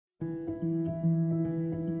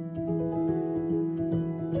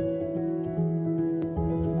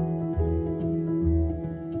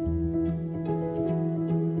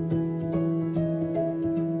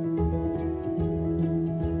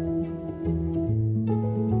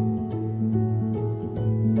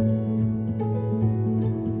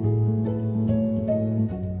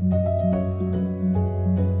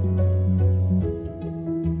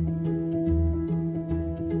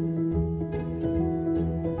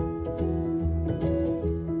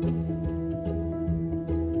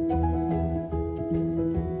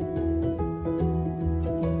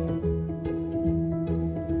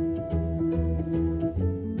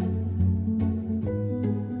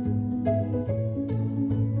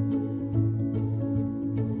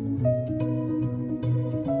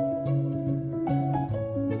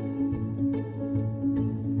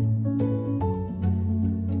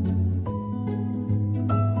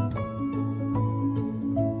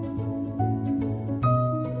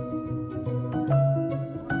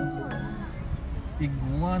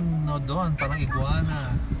doon, parang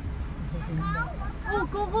iguana. Oh,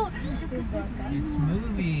 go. It's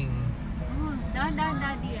moving. Oh,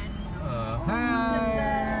 daddy.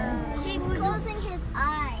 Hi. He's closing his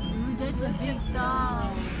eyes. Ooh, that's a big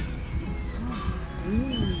dog.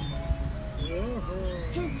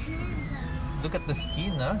 His hands Look at the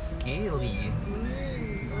skin, huh? Scaly.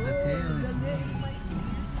 The tail is moving.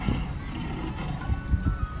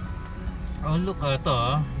 Oh, look,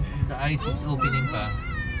 ito, the eyes is opening pa.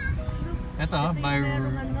 Ito,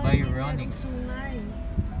 Byronics.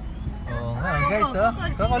 Oh nga, guys, look.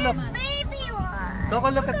 baby one. Take a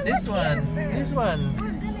look at this one. This one.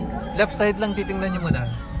 Left side lang titingnan niyo muna.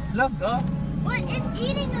 Look, oh. What? It's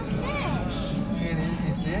eating a fish.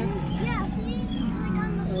 Is it? Yeah, see? Like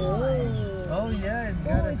on the floor. Oh yeah, it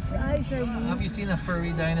got it. Its eyes are moving. Have you seen a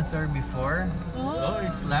furry dinosaur before? Oh,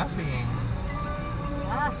 it's laughing.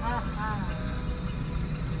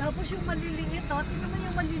 Tapos yung maliliit, tingnan mo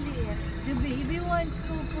yung maliliit. The baby ones,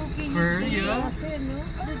 Coco, can you Furry, see? oh. Kasi, no?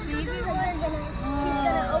 The baby He's ones. gonna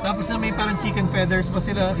open. Tapos na may parang chicken feathers pa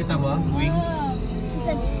sila, kita mo? Wings. He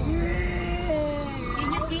said,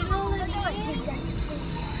 Can you see Lola? he's gonna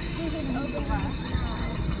see his open mouth.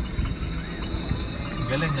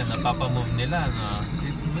 Galing na napapamove nila, no?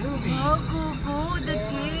 It's moving. Oh, Coco, the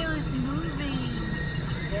tail is moving.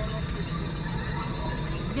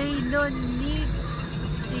 They don't need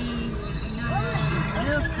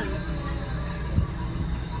locus.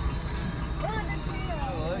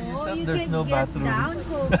 Oh, You there's can no get bathroom. down,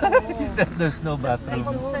 Coco. There's no May bathroom.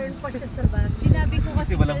 concern pa siya sa bathroom. Sinabi ko kasi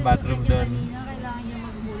Kasi walang bathroom doon. kanina, kailangan niya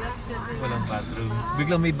magbulat kasi Walang bathroom.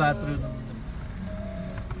 Biglang may bathroom.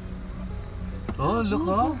 Oh, look,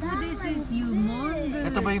 oh. Coco, this is humongous.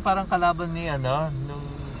 Ito ba yung parang kalaban ni ano? Nung...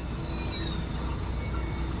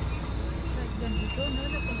 Ganito, no?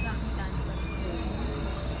 Napagkakitaan ko.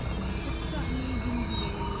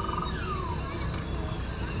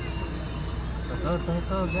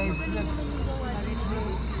 Ito, guys. Ano Look. naman yung gawa dito?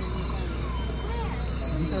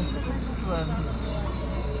 Dito, look at this one.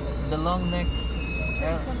 The long neck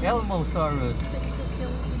Elmosaurus.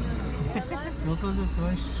 Look,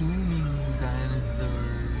 swimming dinosaur.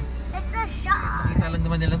 It's a shark. Nakita lang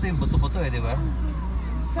naman nila ito yung buto-buto eh, di ba?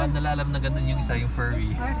 Paano nalalam na ganun yung isa, yung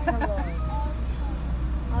furry?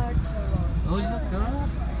 Oh, look, oh.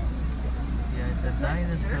 Yeah, it's a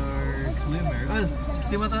dinosaur swimmer. Well,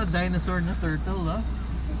 di ba ito dinosaur na turtle, no?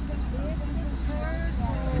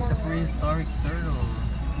 It's a prehistoric turtle.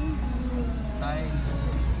 Tiny.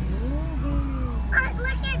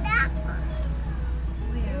 Look at that one.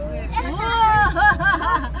 Where? Whoa!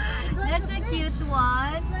 That's a cute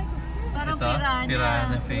one. Parang Ito,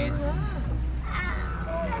 piranha face.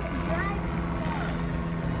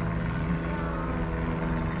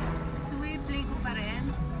 So may play ko pa rin.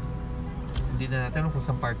 Hindi na natin kung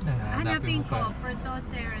saan part na. Hanapin mo ko, pa.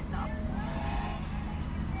 Protoceratops.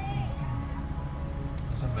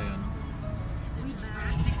 Saan ba yun?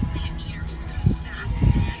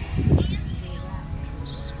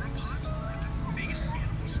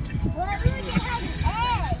 What? Look, it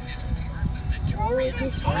has eggs. Oh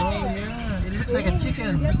yeah, it looks like a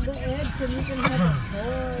chicken. Get the eggs and you can have a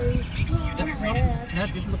toy.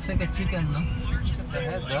 That it looks like a chicken, no? The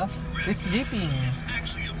head, huh? It's sleeping.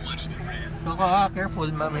 Coco, careful,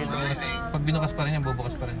 mami. Pag binukas pa rin yan,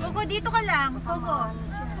 bubukas pa rin yan. Coco, dito ka lang. Coco.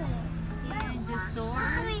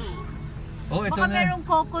 Angelsaurus. Oh, ito Baka na. merong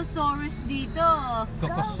Cocosaurus dito.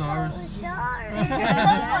 Cocosaurus.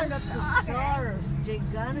 Gigantosaurus.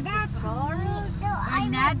 Gigantosaurus.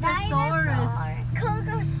 Anatosaurus.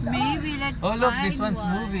 Maybe let's Oh, look, find this one's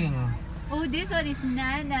one. moving. Oh, this one is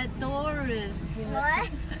Nanotaurus.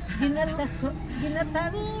 What?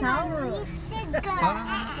 Ginatasaurus. Parang,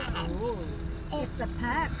 It's a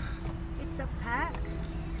pack. It's a pack.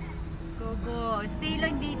 Coco, stay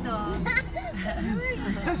lang dito.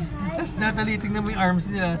 tas Natalie, tingnan mo yung arms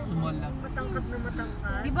nila, small lang. Matangkad na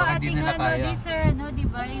matangkad. Di ba Baka di ating nila ano, kaya. these are ano, di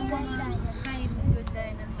ba yung mga kind good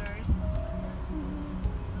dinosaurs.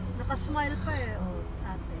 Nakasmile pa eh,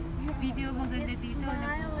 ate. Video maganda dito.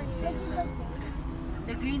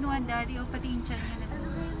 The green one, daddy. O pati yung chan niya.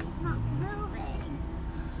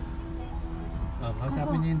 Oh,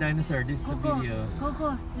 kausapin niyo yung dinosaur. This is a Coco, video. Coco,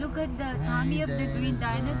 look at the tummy of the green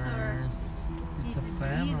dinosaur. It's a He's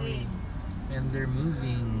family. And they're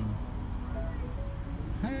moving.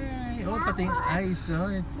 Hi! Oh, pati yung eyes, oh.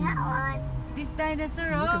 It's This dinosaur,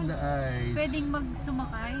 Look oh, at the eyes. pwedeng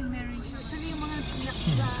magsumakay. Meron siya. Actually, yung mga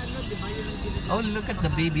pinakagaano, di ba? Yung ginagawa. Oh, look at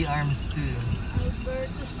the baby arms too.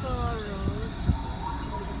 Albertosaurus.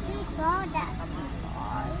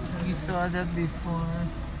 We saw that before.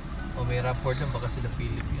 Oh, may rapport lang. Baka sila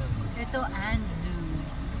Philip yan. Ito, Anzu.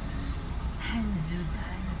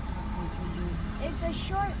 It's a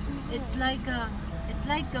short. It's like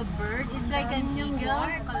a bird. It's like an eagle.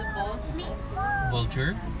 Meatballs.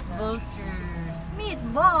 Vulture. Vulture.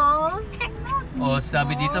 Meatballs. Oh,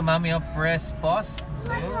 sabi dito, mami, oh, press pause.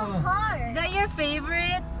 Like a Oh. Is heart. that your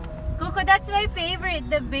favorite? Coco, that's my favorite.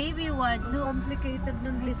 The baby one. Look. Complicated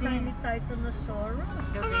ng design ni Titanosaurus.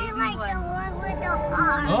 The And I baby like the one. one with the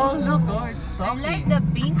heart. Oh, look, oh, it's I talking. like the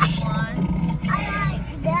pink one. I like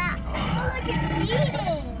that. Oh, look, it's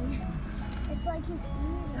eating. It's like it's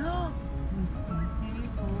eating.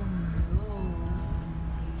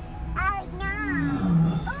 I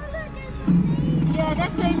know. Oh, look, there's a baby. Yeah,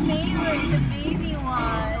 that's my favorite. The baby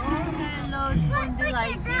one. Hello, Look at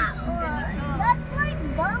spondylitis. that one. Ganito. That's like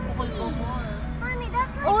bumpy. Bukol-bukol. Mommy,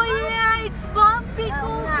 that's like Oh yeah, it's bumpy,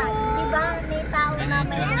 Coco. Diba, may tao Ganyan na yung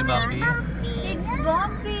tsura ni Bumpy. It's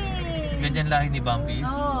bumpy. Ganyan lahi ni Bumpy.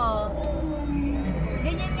 Oh.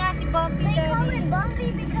 Ganyan nga si Bumpy, They call it Daddy. bumpy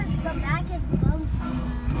because the back is bumpy.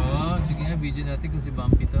 Oh, sige nga, video natin kung si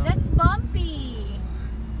Bumpy to. That's Bumpy.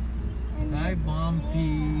 And Hi,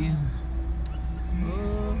 Bumpy.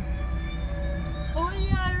 Oh. Oh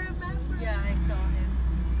yeah, I remember. Yeah, I saw him.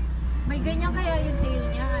 May ganyan kaya yung tail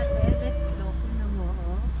niya, ate. Let's look.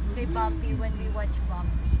 Kay Bumpy when we watch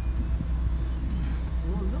Bumpy.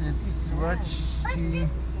 Let's watch si...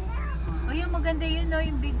 Oh, yung maganda yun, no?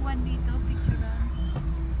 Yung big one dito. Picturean.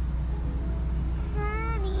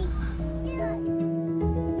 Sunny. Yeah.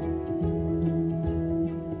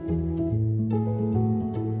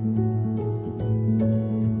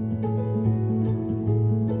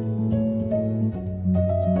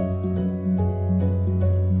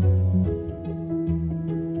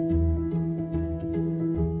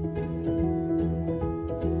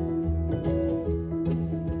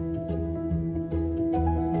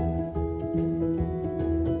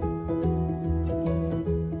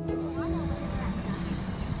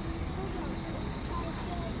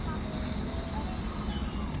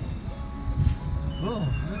 Oh,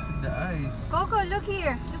 look at the eyes. Coco, look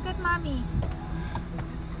here. Look at Mommy.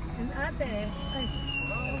 And ate, ay,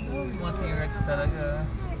 Oh, yung mga T-Rex talaga.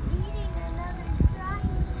 They're eating another dinosaur.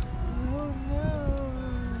 oh no.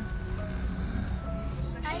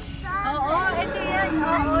 I saw Oo, that. ito yan.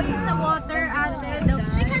 Oo, yung sa water, ate.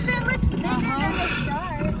 Because it looks bigger than the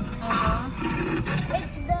shark. Oo.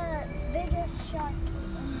 It's the biggest shark in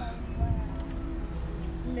the world.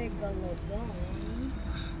 Megalodon.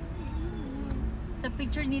 Sa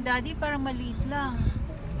picture ni Daddy, parang maliit lang.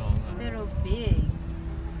 Oo nga. Pero big.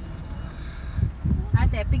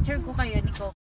 Ate, picture ko kayo ni Coco.